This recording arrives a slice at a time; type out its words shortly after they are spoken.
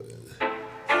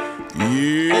Yo.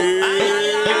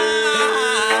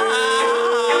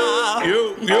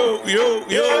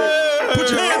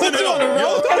 Put your hands in the road. Yo,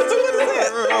 it's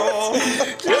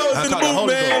in the booth,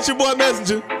 man. It's your boy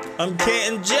Messenger. I'm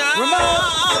Canton Jones.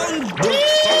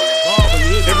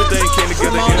 Everything came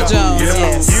together Ramon Jones,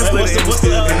 yes. You play the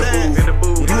in the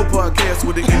booth. Do a podcast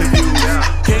with the interview.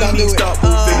 Can't even stop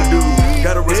moving the dude.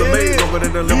 Got a resume over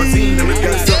in the limousine. And we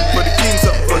got something for the king,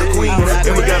 something for the queen.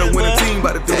 And we got a winning team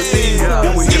by the Philippines.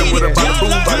 Then we hit them with a bada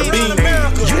boom, bada beam.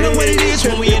 You know what it is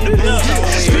when we in the booth.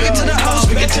 Speaking to the host,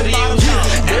 speaking to the youth.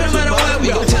 And no matter what, we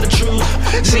gon' tell the truth.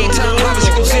 See time harvest,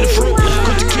 you gon' see the fruit.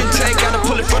 Put the kid tank, gotta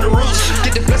pull it from the roots.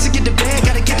 Get the blessing, get the bag,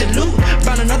 gotta get the loot.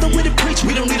 Find another way to preach,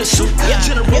 we don't need a suit.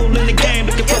 General in the game,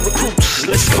 looking for recruits.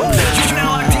 Let's go now. You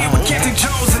know I deal with Canton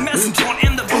Jones and Messenger on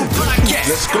In the Booth podcast.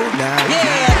 Let's go now.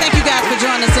 Yeah, thank you guys for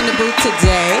joining us in the booth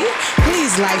today.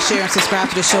 Please like, share, and subscribe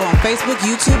to the show on Facebook,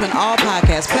 YouTube, and all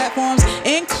podcast platforms,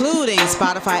 including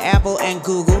Spotify, Apple, and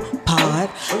Google Podcast.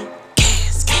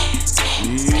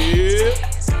 Yeah.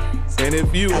 And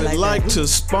if you would like to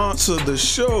sponsor the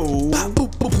show,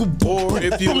 or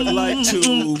if you would like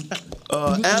to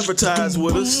advertise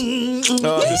with us,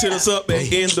 just hit us up at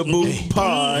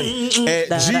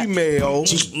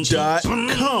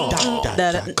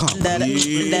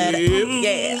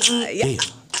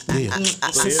intheboothpod@gmail.com.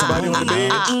 Everybody on the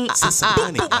bed.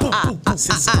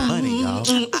 Send some money, y'all.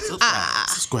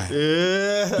 Subscribe.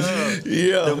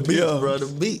 Yeah. The beats, bro, the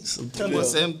beats. I'm telling you,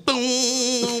 saying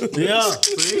boom. Yeah.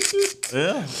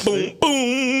 Boom,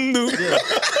 boom, dude. Yeah.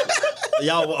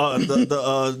 Y'all,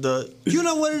 the you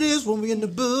know what it is when we in the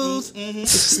booth.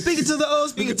 Speaking to the old,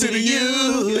 speaking to the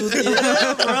youth.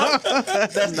 Yeah, bro.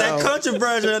 That's that country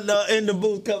version in the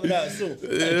booth coming out soon.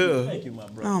 Yeah. Thank you, my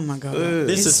brother. Oh my God.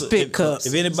 This is spit cups.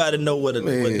 If anybody know what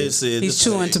this is, He's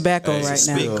chewing tobacco right now.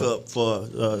 Spit cup for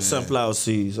sunflower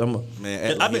seeds. I've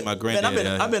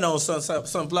been on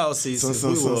sunflower seeds since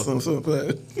we were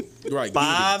Right.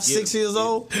 5, 6 years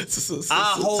old.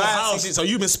 Our whole house. So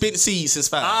you've been spitting seeds since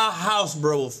 5. Our house,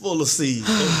 bro, was full of seeds.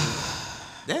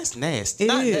 That's nasty.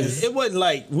 It wasn't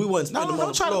like we wasn't spending them on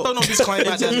the floor. Don't try to throw no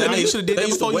disclaimer out there. You should have did that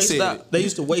before you said it. They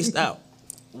used to waste out.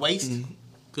 Waste?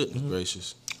 Goodness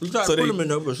gracious. You try to put them in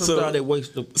there, but sometimes they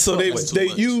waste the. So they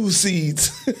use seeds.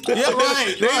 Yeah,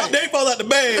 right. They fall out the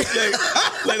bag.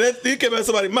 Like that. They came out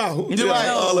somebody's mouth. You're right.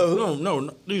 All of them. No.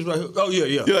 These right here. Oh yeah.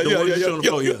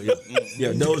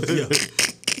 Yeah.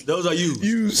 Those are you.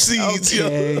 Use seeds.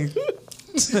 Okay.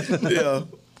 Yeah.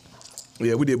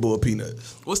 Yeah, we did boiled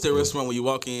peanuts. What's that restaurant when you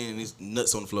walk in and there's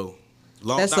nuts on the floor?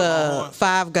 That's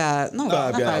Five Guys. No,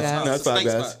 not Five Guys. No, it's Five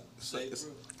Guys.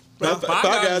 Five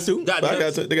Guys too. Five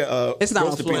Guys too. They got It's not on the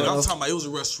roasted floor. I'm peanuts. talking about it was a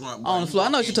restaurant. On the floor. I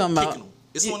know what you're talking about.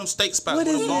 It's one of them steak spots. What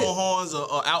is it? Longhorns or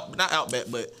not Outback,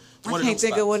 but one of them I can't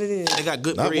think spots. of what it is. They got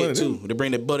good Not one bread of too. them. They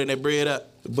bring that butter and that bread up.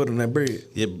 The butter on that bread.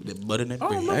 Yeah, the butter and that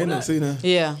bread. I ain't never seen that.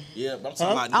 Yeah. Yeah, but I'm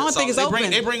talking about. I don't think it's open.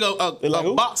 They bring Like a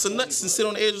who? box of nuts and sit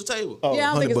on the edge of the table. Oh, Yeah, I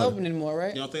don't honey think it's butter. open anymore,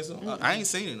 right? You don't think so? I ain't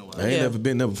seen it in a while. I ain't never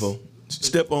been there before.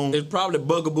 Step on. It's probably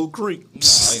Bugaboo Creek. I ain't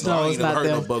it's never not heard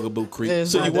there. no Bugaboo Creek.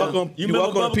 It's So not you walk there. on you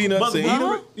walk on peanuts and eat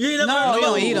them. You ain't never No, heard we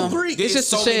don't eat Bugaboo them. Creek? It's just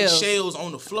the so many shells. shells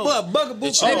on the floor. What, Bugaboo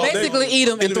It's- They Oh, basically eat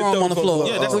them and throw them on the floor,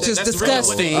 Yeah, that's- which is that's the real one.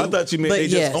 disgusting. I thought you meant but they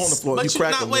yes. just on the floor. But You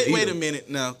crack them. wait and eat a them. minute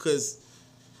now, because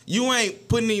you ain't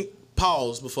putting any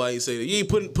pause before I say that. You ain't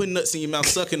putting nuts in your mouth,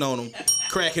 sucking on them,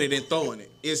 cracking it and throwing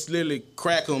it. It's literally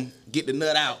crack them, get the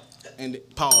nut out, and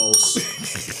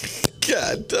pause.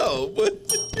 God, dog. What?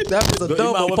 That was a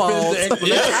double pause.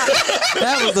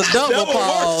 That was a double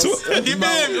pause. You feel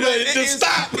me? Like, Just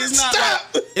stop. It's not Stop.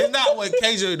 like, it's not what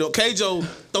Kjo do. Kjo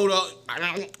throw the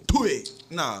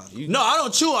nah. No, I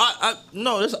don't chew.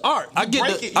 No, it's art. I get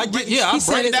break the. it. I You get. break Yeah, He I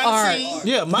said break it's down art. the scene.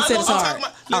 Yeah, He said it's art.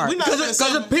 We not Because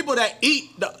the people that eat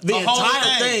the whole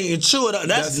entire thing. thing and chew it up,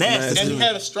 that's nasty. and you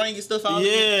have a string and stuff out.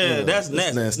 Yeah, that's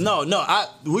nasty. No, I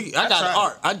got tried.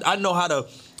 art. I know how to.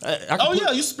 I can Oh put-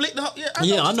 yeah, you split the whole.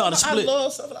 Yeah, I know how to split. I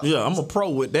love stuff like that. Yeah, I'm a pro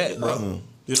with that, bro.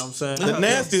 You know what I'm saying? The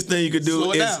nastiest thing you could do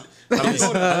Slow it is down. Don't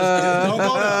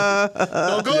go there.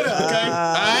 Don't go there. Okay. All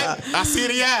right. I see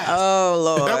the eyes. Oh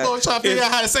Lord. I'm gonna try to figure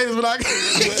out how to say this without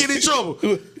get in trouble.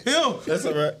 Him. that's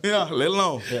all right. Yeah. Let it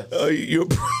alone. You're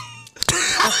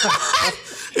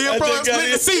He a I pro just got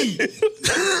split the seed.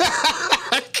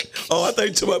 Oh, I thought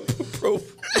you talking about pro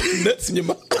nuts in your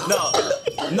mouth.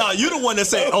 No, you the one that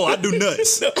said, "Oh, I do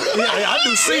nuts." Yeah, I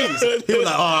do seeds. He was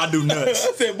like, "Oh, I do nuts."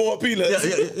 I said boiled peanuts.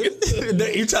 Yeah.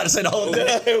 You try to say the whole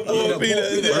thing. Boiled peanuts.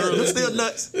 It's still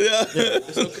nuts. Yeah.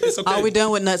 It's okay. Are we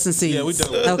done with nuts and seeds? Yeah, we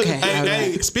done. Okay. Hey, all right.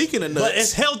 hey, speaking of nuts, But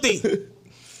it's healthy.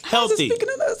 Healthy. Speaking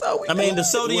of nuts, are we I mean, the done?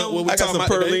 sodium. What we I got talking some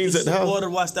about today? Perlines at the house. Water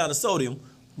washed out of sodium.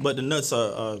 But the nuts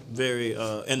are very,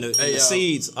 and the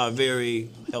seeds are very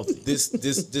healthy.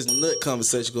 This nut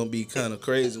conversation gonna be kind of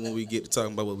crazy when we get to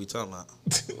talking about what we talking about.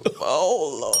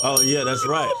 Oh Lord. Oh yeah, that's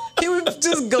right. Can we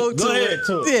just go to ahead, it?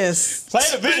 to it. Yes. Play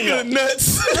the video.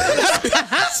 Nuts.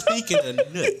 Speaking of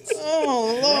nuts.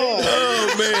 Oh Lord.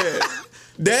 Oh man.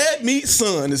 Dad meets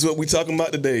son is what we talking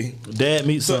about today. Dad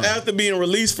meets So son. after being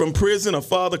released from prison, a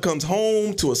father comes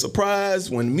home to a surprise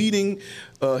when meeting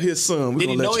his son. Did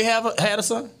he know he had a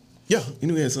son? Yeah, he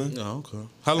knew he had a son. Oh, okay.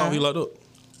 How long he locked up?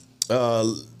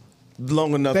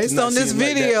 Long enough. Based to not on this see him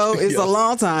like video, that. it's a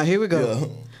long time. Here we go. Yeah.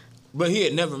 But he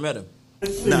had never met him.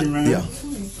 Yeah.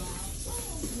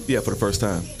 Yeah, for the first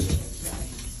time.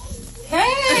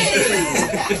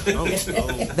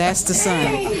 That's the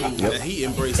son. Yeah, he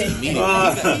embraced it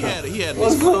immediately. He had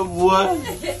What's up, boy?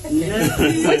 What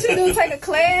you do? Take a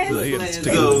class? He had to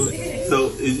take So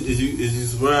is you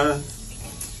surprised?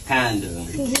 Kinda.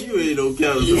 You ain't no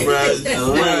kind of surprise.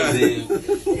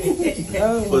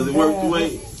 Was it worth the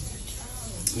wait?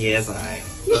 Yeah, it's alright.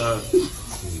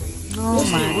 Oh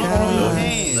my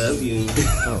God. Love you. I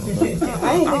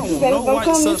don't know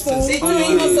white substance. Did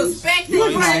you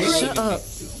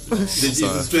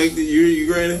suspect that you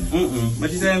granny?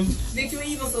 What you say? Did you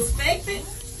even suspect it?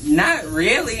 Not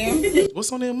really.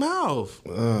 What's on their mouth?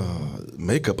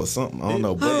 makeup or something. I don't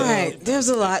know. But, All right, there's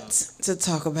a lot to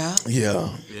talk about. Yeah.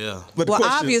 Yeah. But the Well,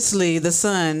 question- obviously, the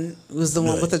son was the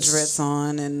one with the Nuts. dress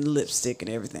on and lipstick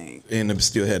and everything. And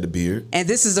still had the beard. And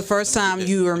this is the first time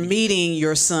you are meeting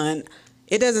your son.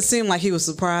 It doesn't seem like he was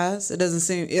surprised. It doesn't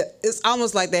seem. It's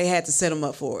almost like they had to set him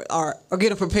up for it or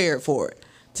get him prepared for it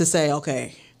to say,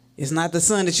 okay, it's not the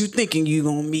son that you thinking you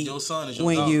gonna meet Your son is your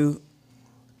when dog. you.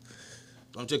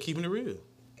 I'm just keeping it real.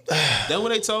 That's what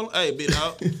they told him. Hey, big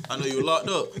dog, I know you were locked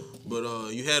up, but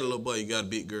you had a little boy, you got a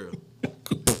big girl.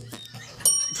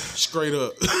 Straight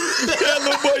up.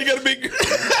 Little boy, you got a big girl.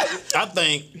 I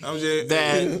think I'm just,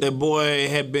 that the boy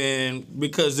had been,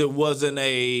 because it wasn't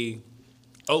a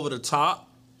over the top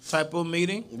type of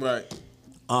meeting, right.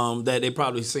 that they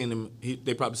probably seen him.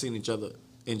 They probably seen each other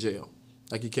in jail.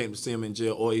 Like he came to see him in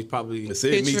jail, or he probably It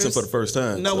said he meets him for the first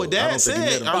time. No, what I Dad don't think he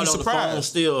met said, him. are you probably on the phone surprised?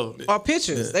 still. Or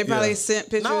pictures. They probably Yeah. sent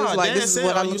pictures Nah, like Dad this is said,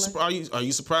 what I are you, look like. are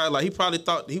you surprised? Like he probably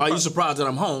thought. Are you surprised that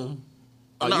I'm home?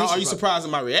 Are you surprised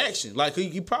at my reaction? Like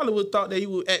he probably would have thought that he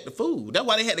would act the fool. That's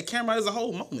why they had the camera as a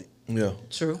whole moment. Yeah.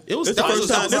 True. It was This the that was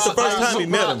first time. This the first time he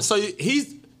met him. So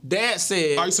he's Dad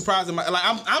said. Are you surprised at my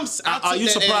like? Are you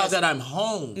surprised that I'm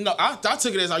home? No, I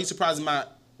took it as, are you surprised at my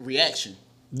reaction?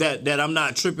 That I'm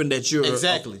not tripping. That you're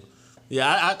Exactly.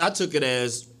 Yeah, I took it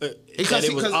as that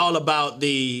it was all about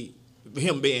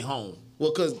him being home.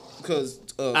 Well, because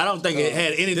I don't think it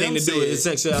had anything to do with his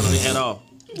sexuality at all.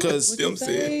 Because Them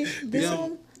said.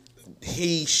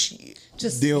 he shit.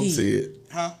 Just Them he.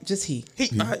 said. Just he.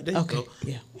 All right, there you Okay. go.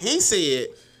 Yeah. He said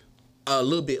a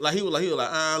little bit. Like he was like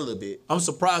a little bit. I'm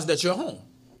surprised that you're home.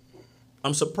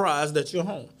 I'm surprised that you're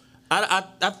home.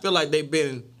 I feel like they've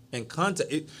been in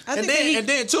contact. And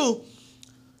then too.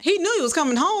 He knew he was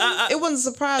coming home. It wasn't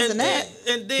surprising that.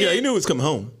 And then Yeah, he knew he was coming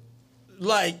home.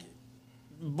 like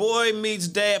boy meets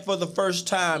dad for the first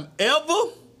time ever,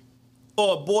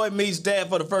 or boy meets dad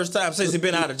for the first time since he's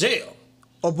been out of jail.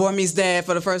 Or boy meets dad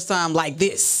for the first time like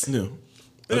this. Yeah.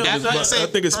 I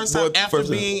think it's first boy- time after first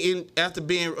time. being in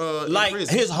Like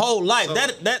prison. his whole life. So-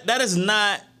 That is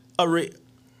not a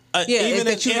Yeah, even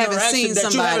that an you haven't interaction seen that you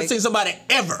somebody. haven't seen somebody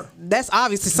ever. That's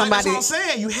obviously Like, somebody. that's what I'm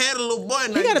saying. You had a little boy.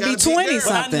 Now He gotta got be a big 20 girl.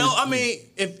 something. But I know. I mean,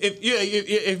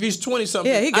 if he's 20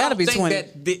 something, Yeah, he gotta be 20.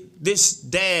 That this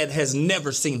dad has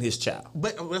never seen his child.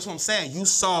 But that's what I'm saying. You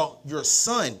saw your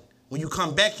son. When you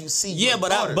come back, you see Yeah, your but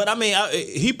daughter. I mean,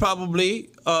 he probably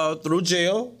through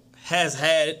jail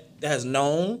has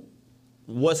known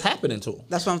what's happening to him.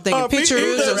 That's what I'm thinking. Either-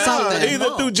 Pictures or something.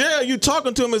 Either through jail, you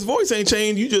talking to him, his voice ain't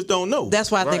changed. You just don't know.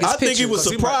 That's why I think it's I think he pictures. was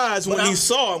surprised when But he I'm-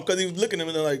 saw him because he was looking at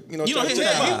him and like, you know, trying to he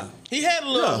tell him. had, he had a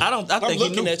little. I think I'm he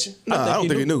looking knew. at you. Nah, I don't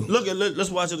think he knew. Look, let's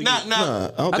watch it again. Nah,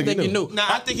 I don't think he knew. Nah,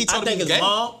 I think he told I him think he his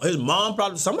was gay. mom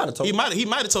probably somebody told He him.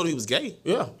 might have told him he was gay.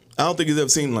 Yeah. I don't think he's ever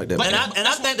seen him like that. And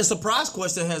I think the surprise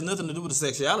question has nothing to do with the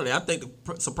sexuality. I think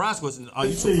the surprise question: are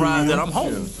you surprised that I'm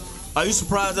home? Are you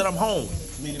surprised that I'm home?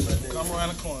 Come around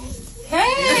the corner.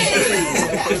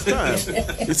 First time.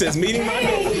 It says meeting my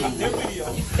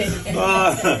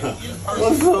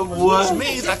What's up, boy? Which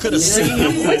means I could have seen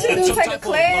him. What you do? Take a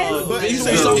class? But he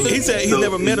said he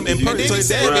never met him in person. So his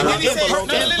dad been locked up for a long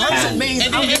time. Person means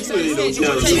I'm You ain't no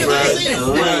kind of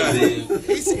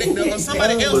surprise.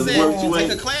 Somebody else said, "Did you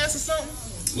take a class or something?"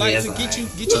 Like Yes, to get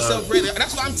I- yourself ready.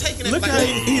 That's why I'm taking it. Look like, how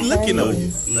he looking on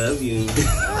you. Love you.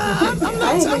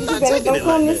 I ain't think you better don't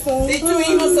come this soon. Did you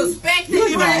even suspect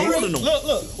it?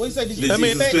 Look. What you say? Did you? Did I you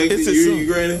mean, suspect it's that his you son.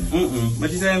 granny?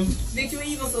 What you say? Did you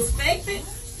even suspect it?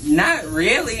 Not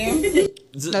really.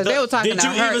 No, they were talking Did to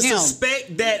you her, even him.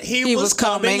 suspect that He was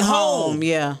coming home.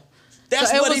 Yeah.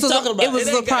 That's So what he's talking about. It was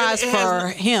a surprise for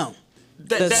him.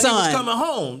 that the he son. was coming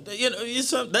home. You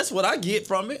know, that's what I get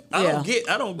from it. I don't get.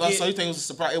 So you think it was a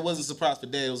surprise? It wasn't a surprise for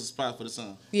dad. It was a surprise for the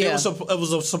son. Yeah. It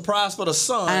was a surprise for the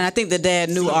son. And I think the dad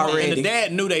knew already. And the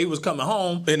dad knew that he was coming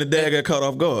home. And the dad got caught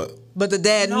off guard. But the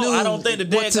dad knew. I don't think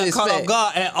the what dad to got caught off expect.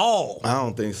 guard at all. I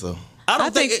don't think so. I don't I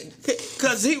think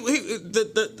because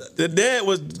The dad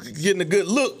was getting a good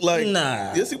look. Like,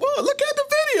 Nah. yes, he was. Look at the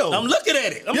video. I'm looking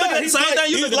at it. I'm looking at the he's same like,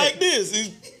 thing you he's looking like at. this.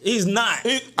 He's not. He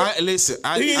He ain't like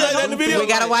that in the video. We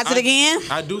gotta watch it again.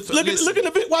 I do. look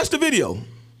at the watch the video.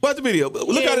 Watch the video.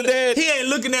 Look how the dad. He ain't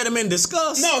looking at him in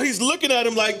disgust. No, he's looking at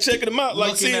him like checking him out,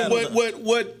 like Looking seeing at him. what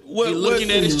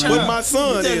looking at his what child. my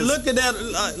son He's is. looking at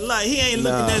it like he ain't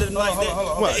looking Nah. at it like that.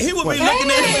 What? He would be What? looking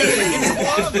at him in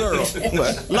the girl.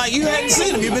 What? Like you hadn't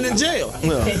seen him. You've been in jail.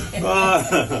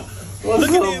 What's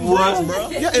Look at up, him, boy? bro.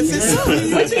 Yeah, it's his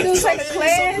son. What you do? Take a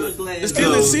class? It's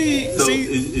still in see. So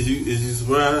is you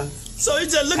surprised? So he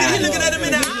just looking at him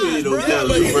in the eyes, bro. You don't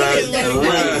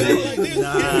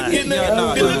He looking at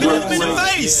him in the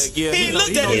face. Yeah, He he know- looked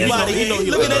he at know- his he body. know- he know He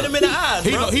he looking know. at him in the eyes,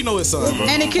 bro. He know his son, bro.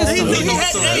 And he kissed him.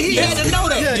 He had to know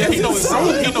that. Yeah, he know his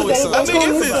son. He know his son. I mean,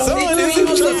 it's his son. It's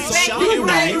his son. Shock.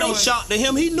 Ain't no shock to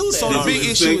him. He knew that. So the Don't big issue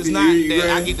respect is you, not you that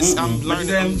I ready? get this. I'm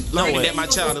learning No, that my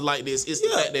child is like this. It's the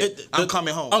fact that I'm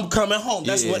coming home. I'm coming home.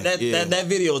 That's Yeah, what that yeah. that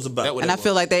video is about. That what And I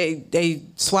feel like they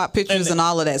swapped pictures and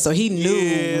all of that, so he knew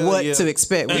Yeah, what yeah. to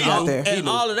expect when he got there. And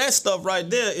all of that stuff right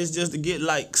there is just to get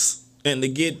likes and to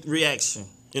get reaction,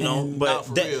 you know. Nah, But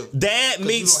for real. dad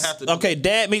meets don't have to do-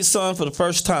 dad meets son for the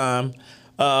first time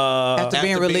After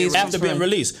being released. after being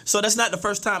released. So that's not the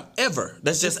first time ever.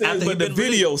 That's just after he But the been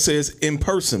video released. says in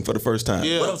person for the first time.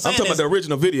 Yeah. What I'm I'm saying talking about is- the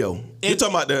original video. You're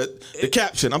talking about the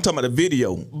caption. I'm talking about the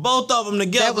video. Both of them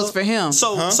together. That was for him.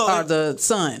 So or the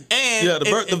son. and Yeah,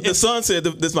 the son said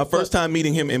this is my first time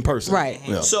meeting him in person. Right.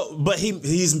 Yeah. So, but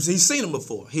he's seen him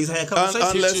before. He's had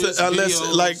conversations. Unless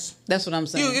videos. like That's what I'm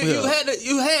saying.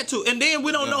 You had to, and then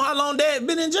we don't know how long Dad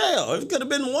been in jail. It could have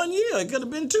been 1 year. It could have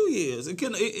been 2 years.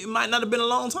 It might not have been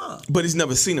a long time. but he's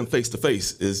never seen him face to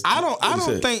face. Is I what he don't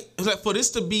said. think like for this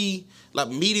to be like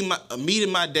meeting my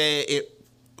dad.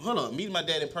 Meeting my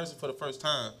dad in person for the first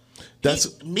time.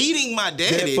 Meeting my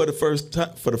daddy for the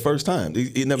first time.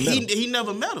 He never met him. He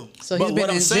never met him. So But he's what been I'm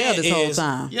in jail saying this whole is-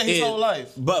 time. Yeah, his whole life.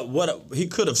 But what he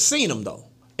could have seen him though,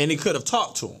 and he could have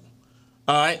talked to him.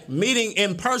 All right, meeting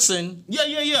in person. Yeah.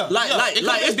 Like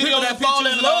it's people that fall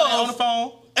in love on the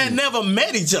phone. and never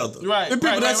met each other. Right, And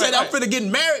people right, that right, said, right, I'm finna get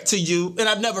married to you, and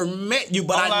I've never met you,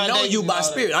 but I Online know dating you and by all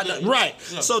spirit. that. Yeah. Right.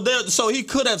 Yeah. So he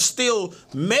could have still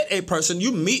met a person.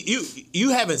 You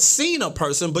haven't seen a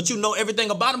person, but you know everything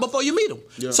about him before you meet him.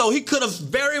 Yeah. So he could have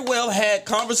very well had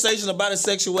conversations about his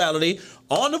sexuality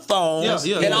on the phone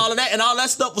and all of that, and all that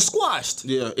stuff was squashed.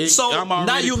 Yeah. So I'm now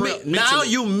already you prepped now mentally.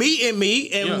 you meeting me,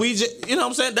 and Yeah. we just you know what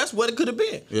I'm saying. That's what it could have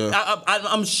been. Yeah.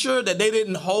 I'm sure that they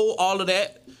didn't hold all of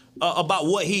that about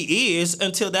what he is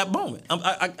until that moment.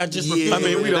 I just refuse. I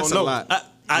mean, we don't that's a know. lot.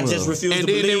 I just refuse And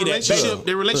to then believe that.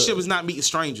 their relationship is not meeting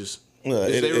strangers. Yeah,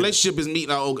 Their relationship is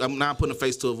meeting. I'm not putting a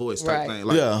face to a voice type Right. thing.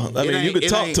 Like, Yeah, I mean, you could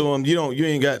talk to him. You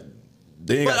ain't got.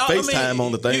 They ain't got FaceTime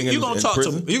on the thing. You gonna in talk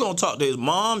prison. to you gonna talk to his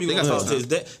mom. You gonna talk to his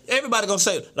dad. Everybody gonna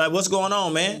say like, "What's going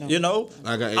on, man?" You know,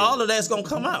 I got all of that's gonna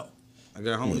come out. I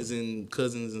got homies and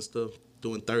cousins and stuff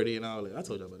doing 30 and all that. I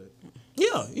told y'all about that.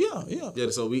 Yeah. Yeah,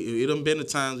 so it done been the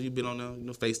times you've been on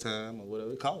there, FaceTime or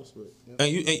whatever it costs. But yeah.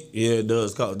 And it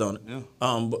does cost, don't it? Yeah.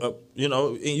 But,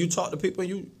 and you talk to people,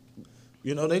 and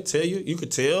you know, they tell you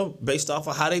could tell based off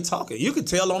of how they talking. You could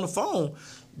tell on the phone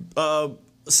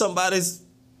somebody's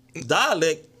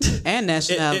dialect And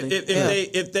nationality.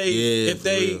 if they for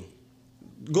real.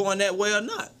 going that way or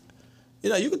not. You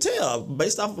know, you could tell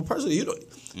based off of a person.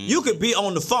 You could be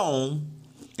on the phone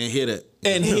And hear that.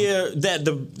 and hear that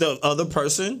the other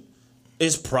person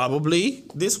is probably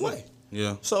this way.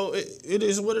 Yeah. So it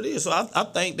is what it is. So I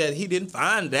think that he didn't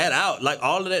find that out. Like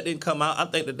all of that didn't come out. I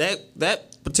think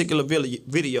that particular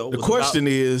video. The question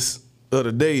is of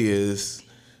the day is,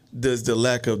 does the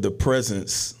lack of the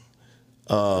presence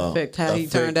affect how he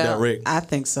turned out? direct? I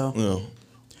think so. You know,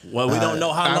 Well, we don't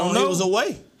know how I long don't he know. was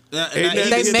away.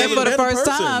 They met for the first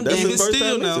time. That's then. the Even first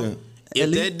still time now, meeting.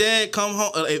 if that dad come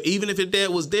home, even if his dad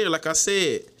was there, like I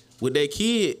said, with that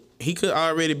kid, he could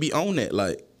already be on that.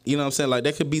 Like, you know what I'm saying? Like,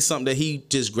 that could be something that he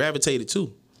just gravitated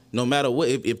to. No matter what,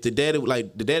 if the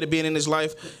daddy being in his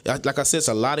life, like I said, it's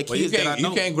a lot of kids that I know.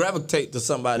 You can't gravitate to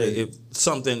somebody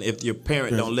if your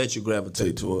parent don't let you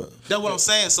gravitate to it. That's what I'm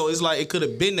saying. So it's like it could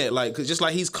have been that, like, 'cause just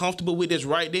like he's comfortable with this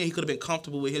right there, he could have been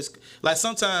comfortable with his. Like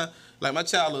sometimes, like my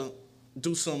child will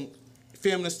do some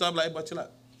filming and stuff like, but you like.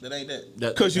 That ain't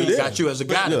that. Because you got you as a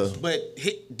guidance. But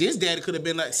this daddy could have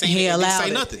been like saying He didn't allowed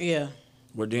say it. nothing. Yeah.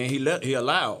 Well, then he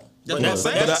allowed. That's what I'm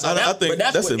saying. I think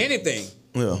that's that's with anything.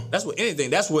 Yeah. That's with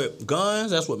anything. That's with guns.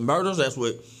 That's with murders. That's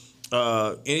with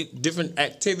any different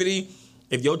activity.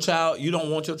 If your child, you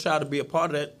don't want your child to be a part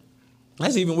of that.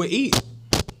 That's even with eating.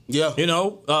 Yeah. You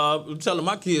know, I'm telling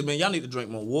my kids, man, y'all need to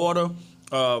drink more water.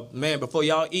 Man, before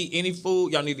y'all eat any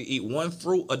food, y'all need to eat 1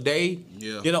 fruit a day.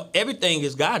 Yeah. You know, everything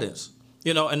is guidance.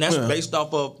 You know, and that's based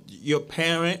off of your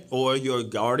parent or your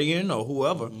guardian or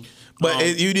whoever. But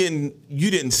you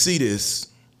didn't see this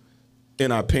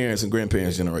in our parents and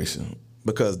grandparents' generation,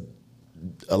 because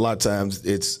a lot of times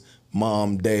it's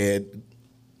mom, dad,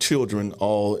 children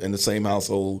all in the same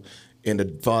household, and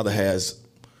the father has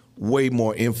way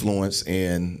more influence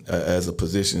and as a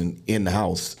position in the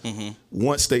house.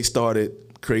 Once they started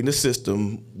creating a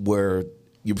system where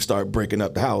you start breaking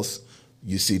up the house,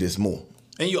 you see this more.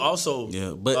 And you also,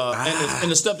 but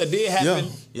and the stuff that did happen,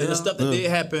 and the stuff that did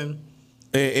happen,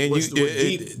 and was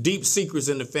deep secrets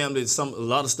in the family. A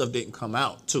lot of stuff didn't come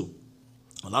out too.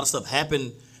 A lot of stuff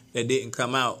happened that didn't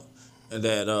come out, and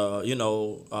that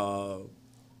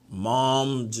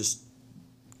mom just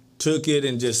took it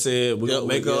and just said, we're gonna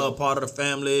make her a part of the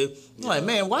family. I'm like,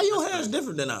 man, why your hair is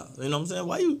different than ours? You know what I'm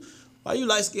saying? Why you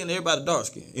light skinned and everybody dark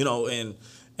skinned? You know,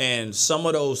 and some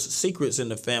of those secrets in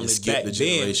the family back the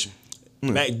generation.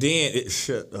 Back then,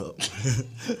 shut up.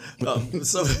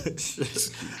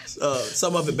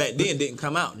 Some of it back then didn't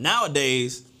come out.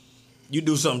 Nowadays, you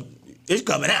do something, it's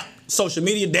coming out. Social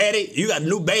media, daddy, you got a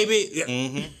new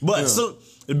baby. But so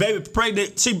the baby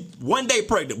pregnant, she one day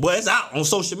pregnant, but it's out on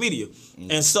social media.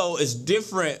 And so it's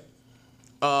different.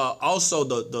 Also,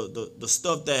 the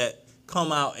stuff that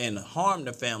come out and harm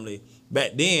the family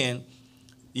back then,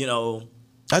 you know.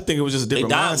 I think it was just a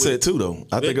different mindset too, though.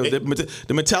 I think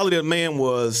the mentality of the man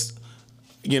was,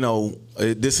 you know,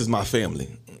 this is my family.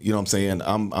 You know what I'm saying?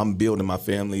 I'm building my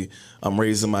family. I'm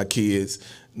raising my kids.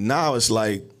 Now it's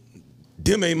like,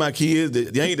 them ain't my kids.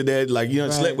 They ain't the dad. Like, you know,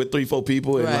 slept with 3-4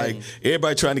 people, and like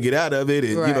everybody trying to get out of it,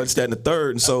 and you know, it's that and the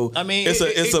third. And so I mean, it's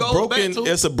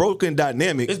a broken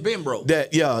dynamic. It's been broke. It's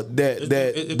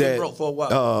been broke for a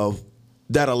while.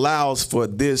 That allows for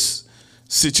this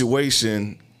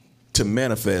situation to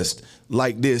manifest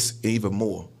like this even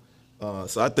more.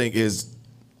 So I think is,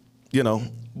 you know,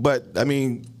 but I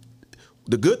mean,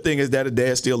 the good thing is that the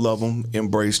dad still love him,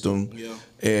 embraced him,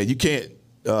 and you can't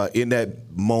in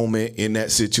that moment, in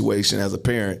that situation as a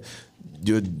parent,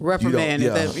 you reprimand.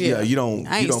 You don't.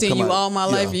 I ain't seen you all my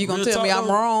life. And you gonna tell me I'm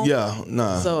wrong? Yeah,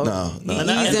 nah. Ease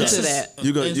into that.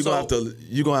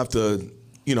 You're gonna have to,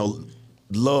 you know,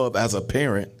 love as a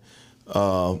parent.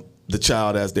 The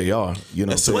child as they are, you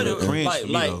know.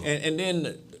 And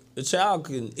then the child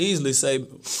can easily say,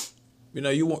 you know,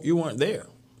 you weren't there.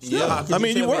 Yeah, I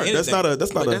mean, you weren't. That's not a.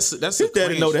 That's his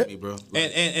daddy know that, me, bro.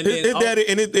 And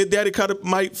his daddy kind of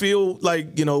might feel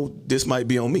like, you know, this might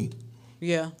be on me.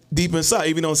 Yeah. Deep inside,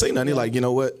 even though don't say nothing, he's like, you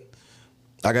know what,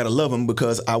 I gotta love him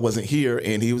because I wasn't here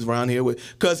and he was around here with.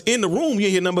 Because in the room you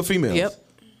hear number of females. Yep.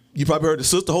 You probably heard the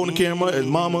sister holding the camera and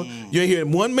mama. You ain't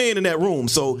hearing one man in that room.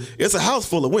 So it's a house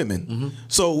full of women.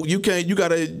 So you gotta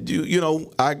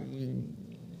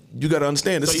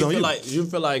understand this is on you. You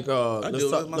feel like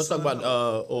let's talk about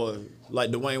or like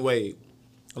Dwayne Wade.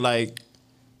 Like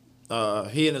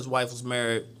he and his wife was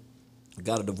married,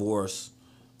 got a divorce.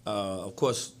 Of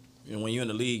course, you know, when you're in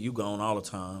the league, you gone all the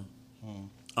time.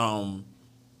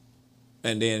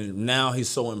 And then now he's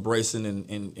so embracing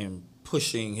and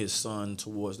pushing his son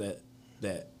towards that,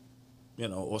 you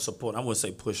know, or support. I wouldn't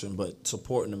say pushing, but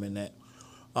supporting him in that.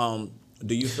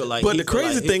 Do you feel like? But the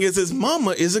crazy thing is, his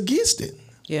mama is against it.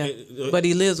 Yeah, but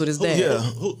he lives with his dad.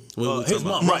 His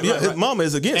mom, right? His mama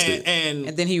is against it. And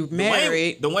then he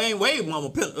married Dwayne Wade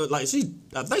mama. Like I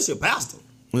think she's a pastor.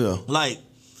 Yeah. Like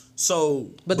so.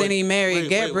 But then he married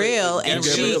Gabrielle, and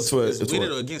she's with it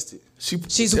or against it.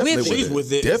 She's with it. She's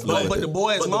with it. Definitely. But the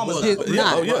boy's mama.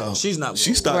 She's not.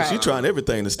 She stopped. She trying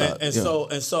everything to stop. And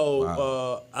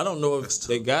so I don't know if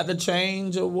they got to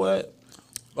change or what.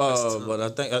 But I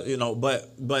think you know.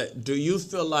 But do you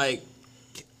feel like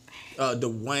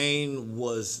Dwayne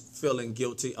was feeling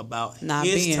guilty about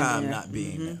his time not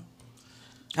being there?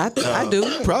 I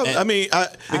do. Probably. I mean,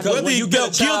 whether he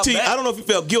felt guilty, I don't know if he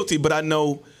felt guilty, but I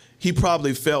know he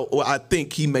probably felt, or I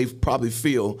think he may probably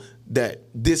feel that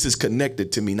this is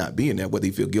connected to me not being there, whether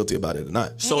he feel guilty about it or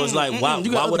not. So it's like, why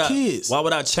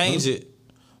would I change it?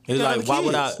 It's like, why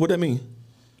would I? What that mean?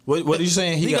 What are you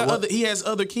saying? He has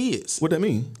other kids. What that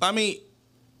mean? I mean,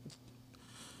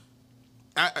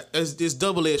 it's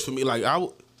double edged for me. Like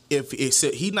if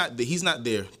he's not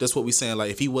there. That's what we saying.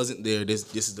 Like if he wasn't there,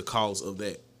 this is the cause of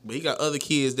that. But he got other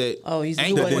kids that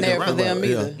he wasn't there for them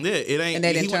either. Yeah, it ain't. And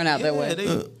they didn't turn out that way.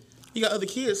 He got other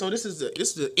kids, so this is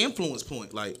the influence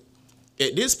point. Like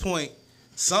at this point,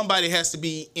 somebody has to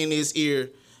be in his ear.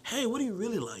 Hey, what do you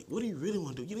really like? What do you really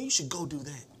want to do? You should go do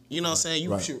that. You know what I'm saying?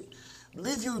 You should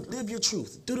live your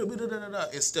truth. Do the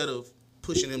instead of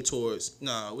pushing him towards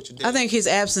what you did. I think his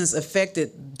absence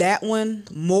affected that one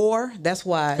more. That's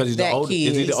why he's that the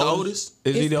kid. Is he the oldest?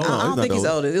 Is he the oldest? I don't think he's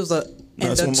oldest. It was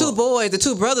the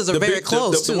two brothers are very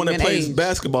close too. The one that in plays age.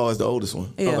 basketball is the oldest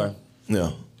one. Yeah. Okay.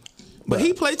 Yeah. But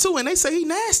he played too, and they say he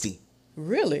nasty.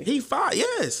 Really? He fought,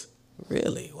 yes.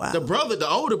 Really? Wow. The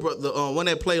older brother, the one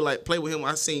that played with him,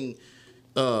 I seen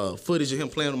footage of him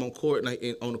playing him on court,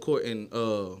 on the court, and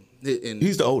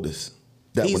he's the oldest.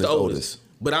 He's the oldest.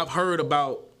 But I've heard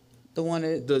about the one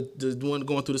that the one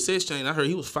going through the 6 chain. I heard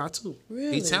he was 5'2".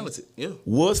 Really? He's talented. Yeah.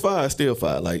 Was 5, still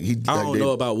 5. Like he. I don't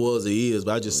know about was or is,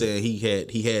 but I just saying he had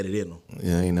it in him.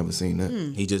 Yeah, I ain't never seen that.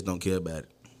 He just don't care about it.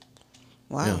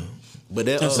 Wow. Yeah. But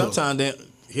that sometimes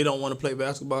he don't want to play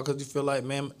basketball because he feel like,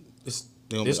 man,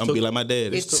 I'm gonna be like my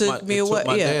dad. It took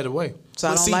my dad away. So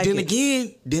I don't see, like then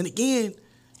it. again,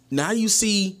 now you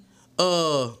see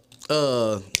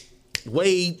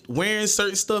Wade wearing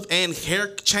certain stuff and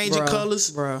hair changing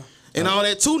colors, and all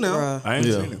that too now. I ain't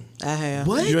seen him. I have.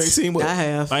 What? You ain't seen what? I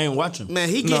have. I ain't watching. Man,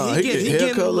 he get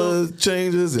hair color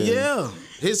changes and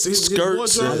his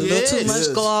skirts. A little too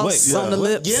much gloss on the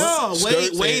lips. Yeah,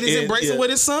 Wade is embracing with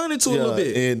his son into a little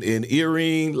bit. And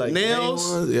earring, like nails.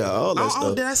 All that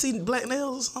stuff. Did I see black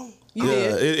nails or something?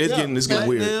 It's getting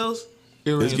weird. Nails.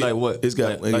 Earrings like what? It's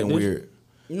getting weird.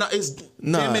 No, it's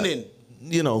feminine.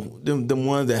 You know, them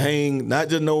ones that hang, not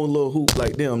just no little hoop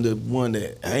like them, the one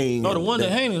that hang. Oh, the one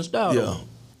that hang in style. Yeah.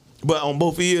 But on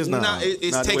both ears now. Nah,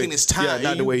 it's taking its time. Yeah,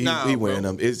 not the way he wearing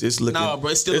them. It's looking. Nah,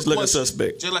 bro, it's still it's looking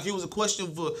suspect. Just like it was a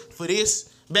question for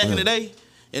this back in the day,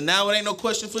 and now it ain't no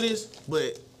question for this.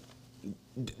 But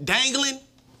dangling.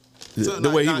 The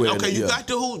way he wearing it. Okay, you got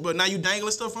the hoops, but now you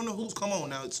dangling stuff from the hoops. Come on,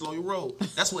 now slow your roll.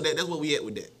 That's what we at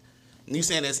with that. And you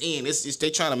saying that's in? It's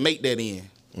they trying to make that in.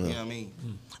 You know what I mean?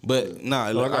 But nah,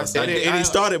 like I said, and it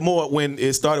started more when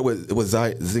it started with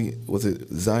Zaire?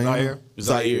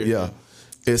 Zaire, yeah.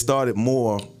 It started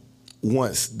more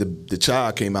once the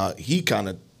child came out. He kind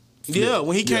of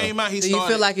when he came out, he started. Do you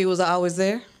feel like he was always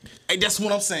there? Hey, that's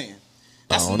what I'm saying.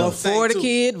 That's before the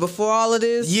kid, before all of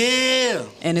this. Yeah,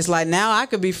 and it's like now I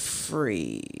could be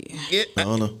free. Yeah, I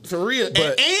don't know for real.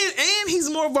 But, and he's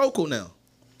more vocal now.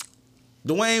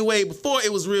 Dwayne Wade, before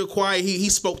it was real quiet. He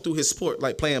spoke through his sport,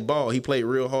 like playing ball. He played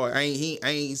real hard. I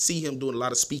ain't see him doing a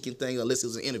lot of speaking things unless it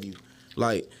was an interview.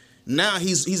 Like now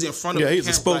he's in front of. Yeah, he's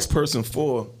a spokesperson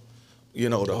for,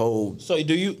 the whole. So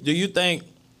do you think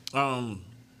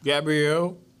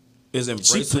Gabrielle is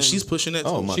embracing? She's pushing that.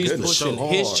 Oh my she's goodness, pushing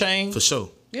his chain for sure.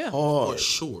 Yeah, for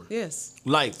sure. Yes.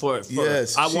 Like for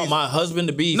yes, I want my husband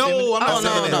to be. No,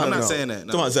 feminine. I'm not saying that.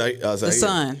 No. The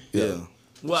son. Yeah.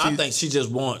 Well, I think she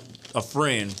just want a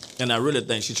friend, and I really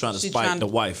think she's trying to spite the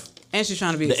wife. And she's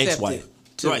trying to be the accepted. ex-wife.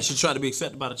 Right, she's trying to be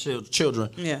accepted by the children.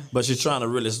 Yeah. But she's trying to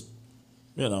really,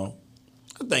 I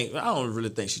don't really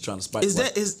think she's trying to spite the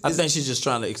wife. I think she's just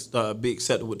trying to be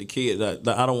accepted with the kid. That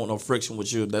I don't want no friction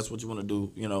with you. If that's what you want to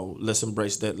do. Let's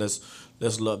embrace that.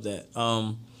 Let's love that.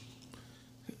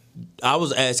 I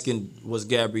was asking, was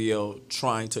Gabrielle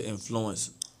trying to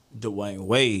influence Dwayne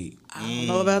Wade? I don't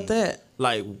know about that.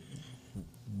 Like,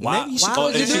 why would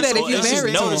you do that if you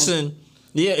married him?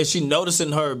 Yeah, is she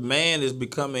noticing her man is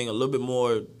becoming a little bit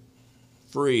more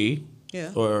free?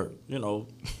 Yeah. Or,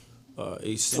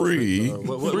 free.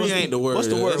 Free ain't the word. What's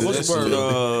the word? What's the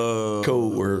word?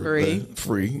 Code word.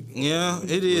 Free. Yeah,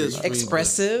 it is.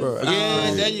 Expressive.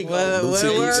 Yeah, there you go. What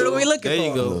word are we looking for? There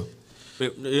you go.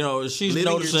 She's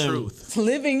living noticing your truth.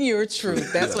 Living your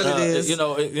truth. That's what it is.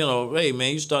 Hey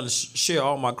man, you starting to share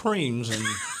all my creams and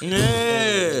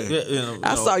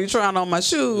I saw you trying on my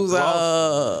shoes.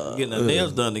 Getting the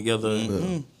nails done together.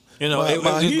 Mm-hmm.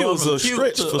 My heels are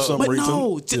stretched for some reason.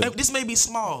 No, this may be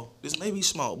small.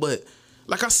 But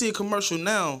like I see a commercial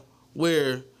now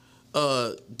where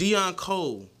Deion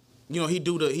Cole. He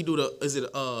do the is it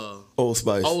Old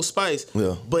Spice? Old Spice.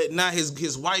 Yeah. But now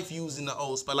his wife using the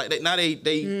Old Spice. Like now they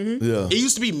Mm-hmm. Yeah. It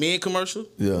used to be men commercial,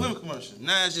 yeah, women commercial.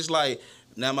 Now it's just like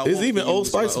Now my It's woman even can Old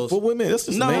use my Spice for women. That's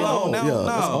just No, men. no, yeah, no.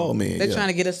 that's all men. They're yeah. trying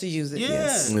to get us to use it. Yeah.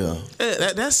 Yes.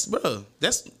 Yeah. That's bro.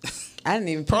 That's I didn't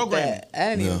even peep Programming. that. I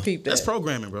didn't even peep that. that's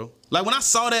programming, bro. Like when I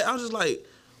saw that, I was just like,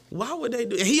 why would they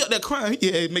do? And he up there crying.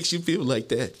 Yeah, it makes you feel like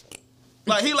that.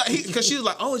 Like because she was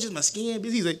like, oh, it's just my skin.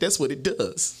 He's like, that's what it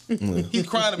does. He's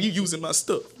crying about you using my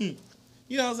stuff. You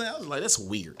know what I'm saying? I was like, that's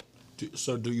weird.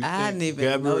 So do you I think didn't even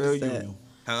Gabrielle notice that. Union,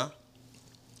 Huh?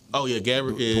 Oh yeah,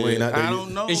 Gabrielle. Dwayne out there, I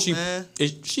don't know, is she? man.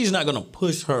 She's not gonna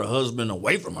push her husband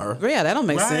away from her. Yeah, that don't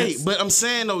make Right, sense. but I'm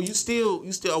saying though, you still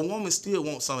a woman still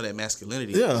wants some of that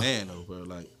masculinity. Yeah. Yeah, man, though, bro.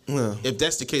 Like, Yeah. if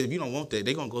that's the case, if you don't want that,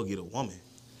 they gonna go get a woman.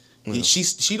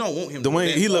 She don't want him.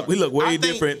 Dwayne, he look way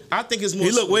different. I think it's more.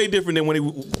 He looked way different than when he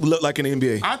looked like in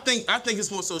the NBA. I think it's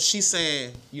more so she's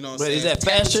saying, you know what I'm But saying? is that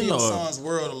tap into fashion your or- son's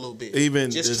world a little bit. Even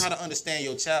just this- try to understand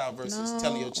your child versus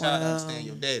telling your child to understand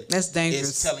your dad. That's dangerous.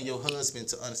 It's telling your husband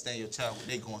to understand your child what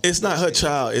they going It's through. not her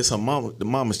child. It's her mama, the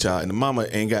mama's child, and the mama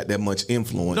ain't got that much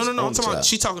influence. No. on I'm the talking about child.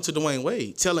 she talking to Dwayne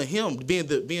Wade, telling him being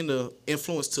the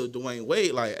influence to Dwayne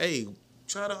Wade, like, hey,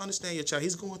 try to understand your child.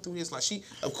 He's going through this. Like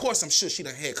of course, I'm sure she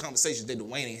done had conversations that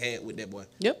Dwayne ain't had with that boy.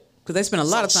 Yep. Because they spend a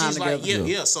lot of time she's together. like,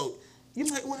 yeah. So you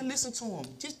might want to listen to him.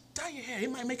 Just dye your hair.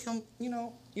 It might make him, you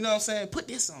know what I'm saying. Put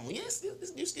this on. Yes,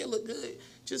 you still look good.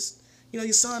 Just your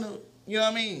son. You know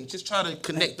what I mean. Just try to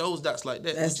connect those dots like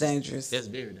that. That's dangerous. That's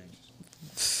very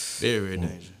dangerous. Very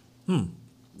dangerous.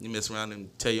 You mess around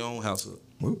and tear your own house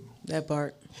up. That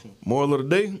part. Moral of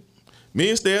the day: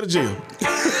 men stay out of jail.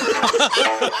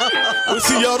 We'll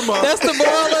see y'all tomorrow. That's the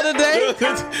moral of the day.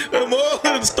 The moral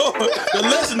of the story. The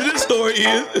lesson of this story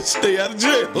is stay out of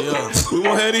jail. Yeah. We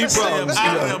won't have these problems.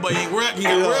 But you ain't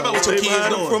worry about what your Stay kids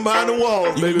doing. from behind the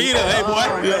walls, baby. Be there, hey boy.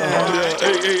 Yeah.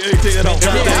 Hey, take that off.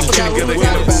 I forgot what we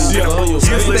got about.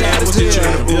 Stay out of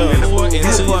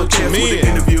jail.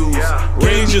 Men,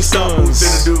 raise your sons.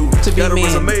 To be Got a men.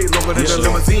 resume longer than a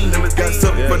limousine. Got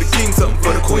something for the king, something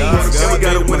for the queen. And we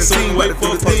got to win a team, right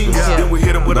through the thing. Then we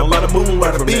hit them with a lot of moon,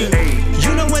 right a beam.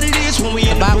 You know what it is when we in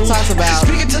The the Bible booth. talks about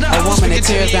Speaking to the a house, woman that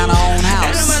speaking to tears the down end. her own And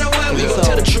house. no matter what, we gon' So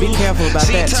tell the be truth. careful about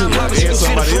See, that, time too. harvest, you gon' see the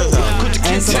Somebody fruit. else's house. Put the And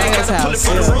kids somebody down, else's gotta pull it house.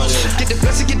 from the Yeah. roots. Get the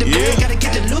blessing, get the bag, gotta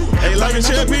get the loot. Hey, like and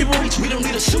share, people. We don't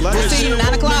need a suit. Like and See you share.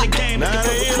 9 o'clock. 9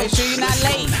 a.m. Make sure you're not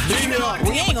late.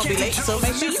 We ain't gonna be late, so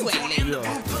make sure you ain't late.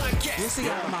 We'll see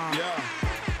y'all tomorrow. Yeah.